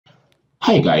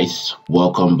Hi guys,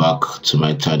 welcome back to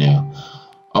my channel.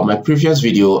 On my previous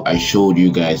video I showed you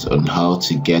guys on how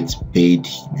to get paid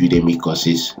Udemy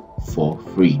courses for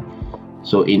free.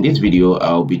 So in this video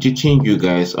I'll be teaching you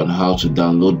guys on how to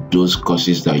download those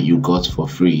courses that you got for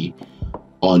free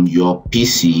on your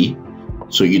PC,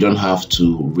 so you don't have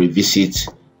to revisit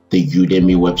the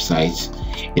Udemy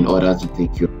website in order to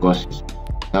take your courses.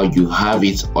 Now you have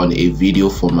it on a video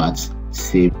format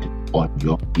saved on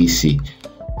your PC.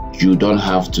 You don't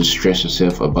have to stress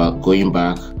yourself about going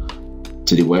back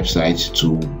to the website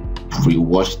to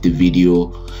rewatch the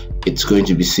video. It's going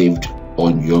to be saved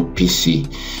on your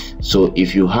PC. So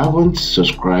if you haven't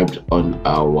subscribed on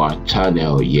our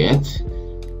channel yet,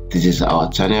 this is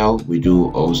our channel. We do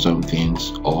awesome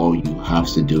things. All you have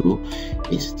to do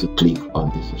is to click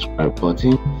on the subscribe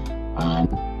button and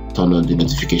turn on the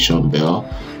notification bell,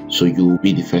 so you will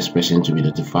be the first person to be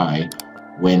notified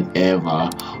whenever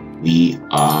we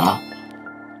are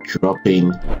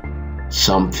dropping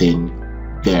something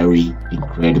very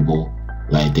incredible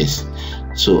like this.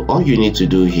 So all you need to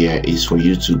do here is for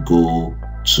you to go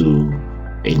to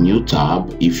a new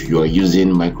tab. If you are using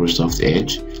Microsoft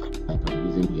Edge like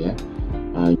I'm using here,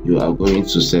 and you are going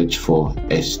to search for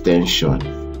extension.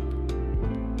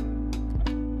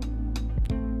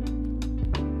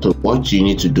 So what you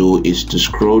need to do is to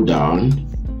scroll down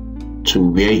to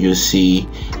where you see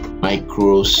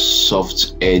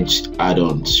Microsoft Edge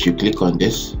add-ons. You click on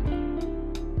this.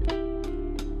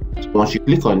 Once you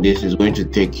click on this, it's going to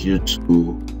take you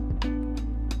to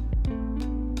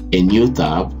a new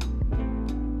tab.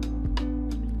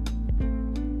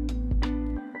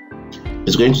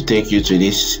 It's going to take you to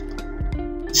this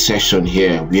section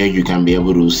here where you can be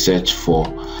able to search for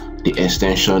the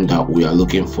extension that we are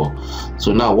looking for.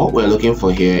 So now what we're looking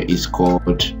for here is called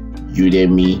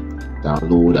Udemy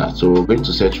Downloader. So we're going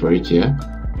to search for it here,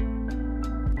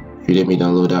 Udemy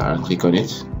Downloader, and click on it.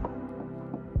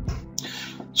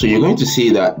 So you're going to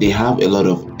see that they have a lot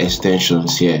of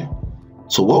extensions here.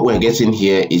 So what we're getting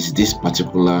here is this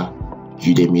particular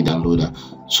Udemy Downloader.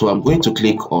 So I'm going to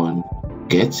click on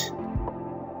Get,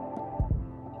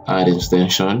 Add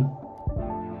Extension.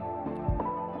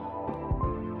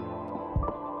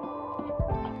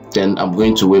 Then I'm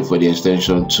going to wait for the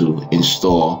extension to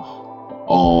install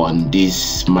on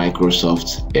this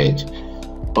Microsoft Edge.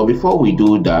 But before we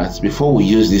do that, before we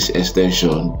use this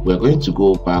extension, we're going to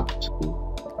go back to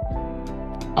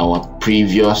our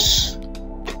previous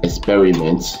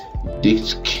experiment,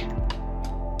 Disk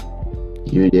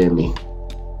Udemy,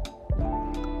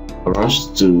 for us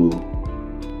to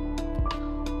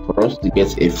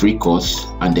get a free course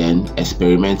and then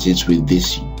experiment it with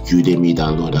this Udemy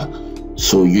Downloader,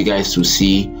 so you guys to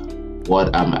see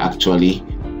what I'm actually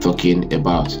talking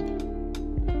about.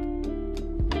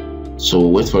 So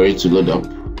wait for it to load up.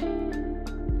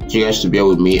 You guys to bear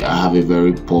with me, I have a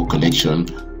very poor connection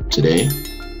today.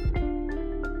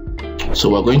 So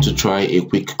we're going to try a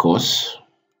quick course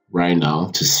right now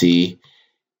to see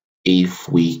if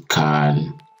we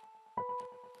can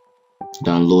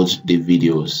download the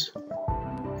videos.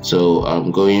 So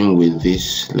I'm going with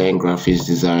this Learn Graphics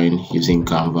Design using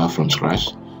Canva from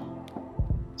scratch.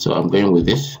 So I'm going with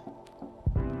this.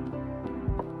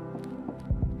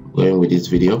 Going with this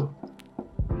video.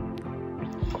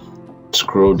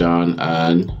 Scroll down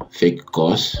and fake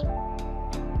course.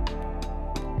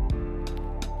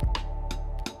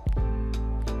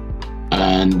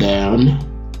 And then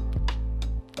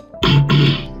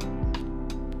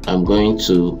I'm going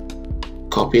to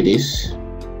copy this,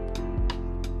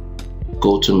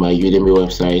 go to my Udemy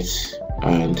website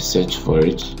and search for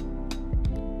it.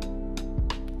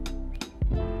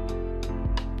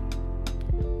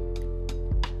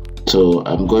 So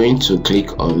I'm going to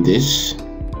click on this,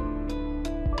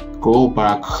 go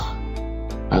back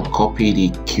and copy the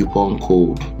coupon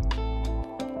code.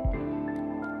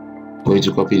 I'm going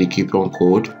to copy the coupon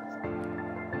code,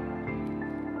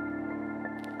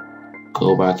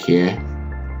 go back here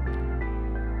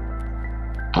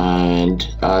and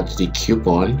add the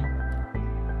coupon,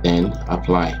 then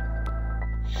apply.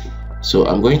 So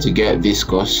I'm going to get this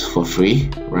course for free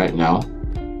right now.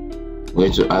 I'm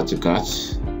going to add to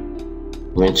cart.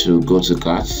 I'm going to go to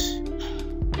cart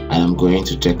and I'm going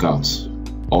to check out,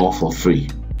 all for free.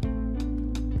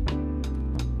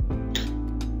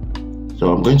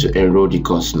 So I'm going to enroll the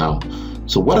course now.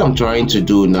 So what I'm trying to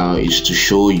do now is to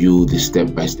show you the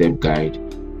step-by-step guide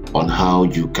on how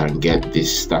you can get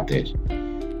this started.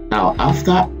 Now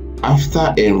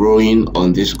after enrolling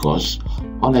on this course,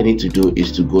 all I need to do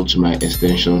is to go to my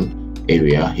extension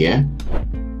area here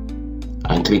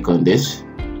and click on this,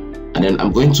 and then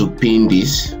I'm going to pin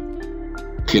this.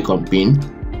 Click on pin,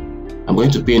 I'm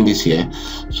going to pin this here.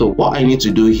 So what I need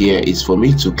to do here is for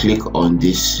me to click on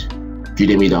this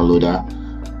Udemy downloader.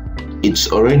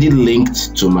 It's already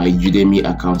linked to my Udemy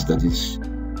account that is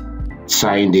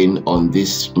signed in on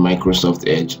this Microsoft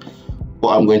Edge.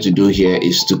 What I'm going to do here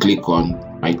is to click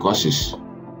on my courses.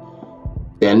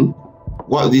 Then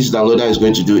what this downloader is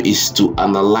going to do is to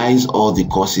analyze all the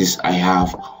courses I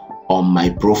have on my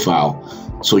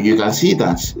profile. So you can see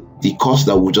that the course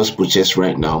that we just purchased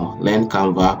right now, Learn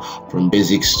Canva from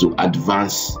basics to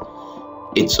advanced,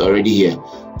 it's already here.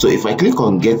 So if I click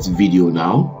on get video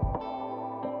now,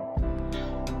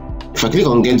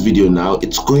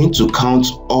 it's going to count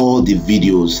all the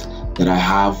videos that I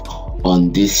have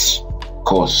on this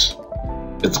course.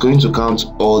 It's going to count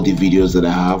all the videos that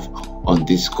I have on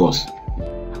this course.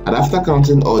 And after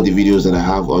counting all the videos that I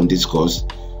have on this course,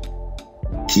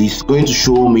 it's going to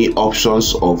show me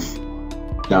options of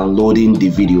downloading the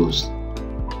videos,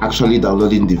 actually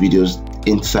downloading the videos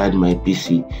inside my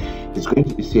PC. It's going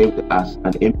to be saved as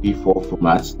an MP4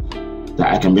 format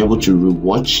that I can be able to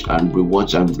rewatch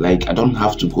and like I don't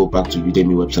have to go back to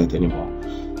Udemy website anymore.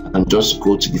 I can just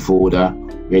go to the folder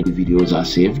where the videos are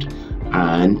saved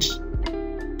and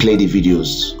play the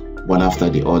videos one after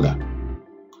the other.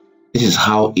 This is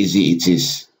how easy it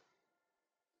is.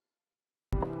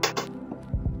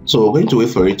 So we're going to wait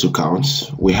for it to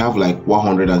count. We have like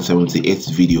 178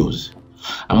 videos,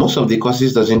 and most of the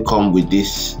courses doesn't come with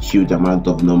this huge amount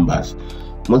of numbers.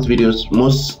 Most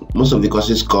of the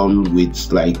courses come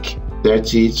with like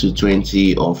 30 to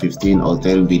 20 or 15 or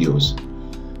 10 videos.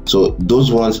 So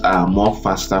those ones are more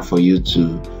faster for you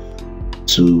to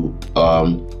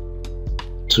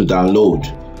download,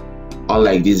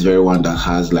 unlike this very one that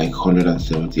has like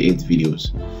 178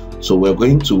 videos. So we're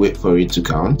going to wait for it to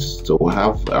count. So we'll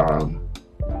have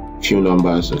few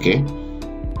numbers. Okay,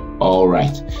 all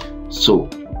right. So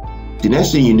the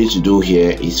next thing you need to do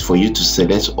here is for you to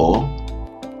select all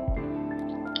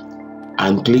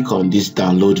and click on this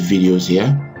download videos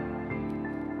here.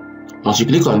 Once you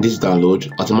click on this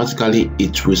download, automatically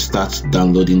it will start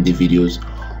downloading the videos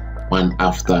one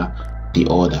after the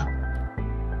other.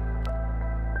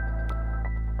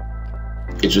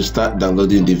 It will start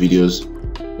downloading the videos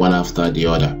one after the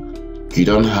other. You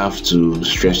don't have to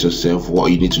stress yourself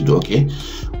what you need to do. Okay,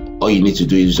 all you need to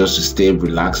do is just to stay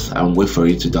relaxed and wait for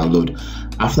it to download.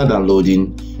 After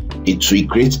downloading, it will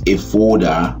create a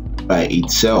folder by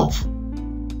itself.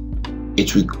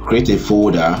 It will create a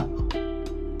folder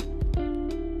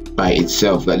by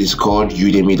itself that is called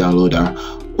Udemy downloader.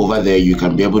 Over there you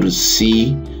can be able to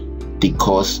see the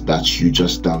course that you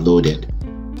just downloaded.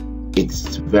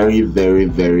 It's very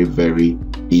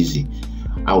easy.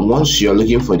 And once you're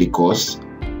looking for the course,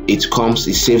 it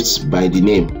saves by the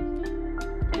name.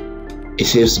 It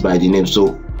saves by the name.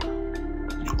 So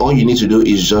all you need to do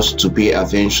is just to pay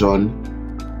attention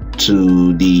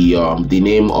to the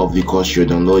name of the course you're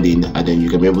downloading, and then you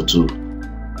can be able to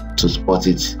spot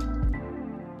it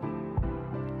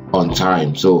on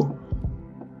time. So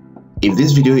if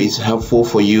this video is helpful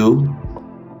for you,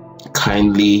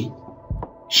 kindly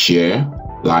share,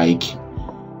 like,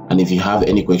 and if you have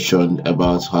any question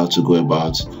about how to go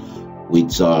about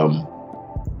with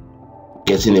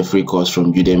getting a free course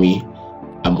from Udemy,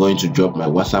 I'm going to drop my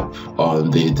WhatsApp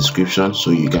on the description so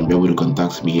you can be able to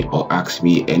contact me or ask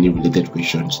me any related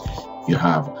questions you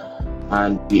have.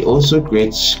 And we also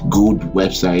create good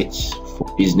websites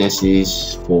for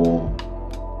businesses, for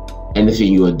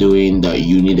anything you are doing that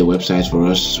you need a website for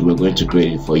us. We're going to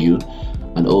create it for you.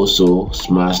 And also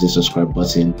smash the subscribe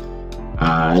button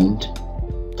and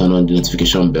turn on the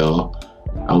notification bell,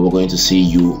 and we're going to see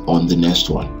you on the next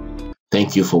one.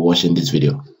 Thank you for watching this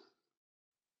video.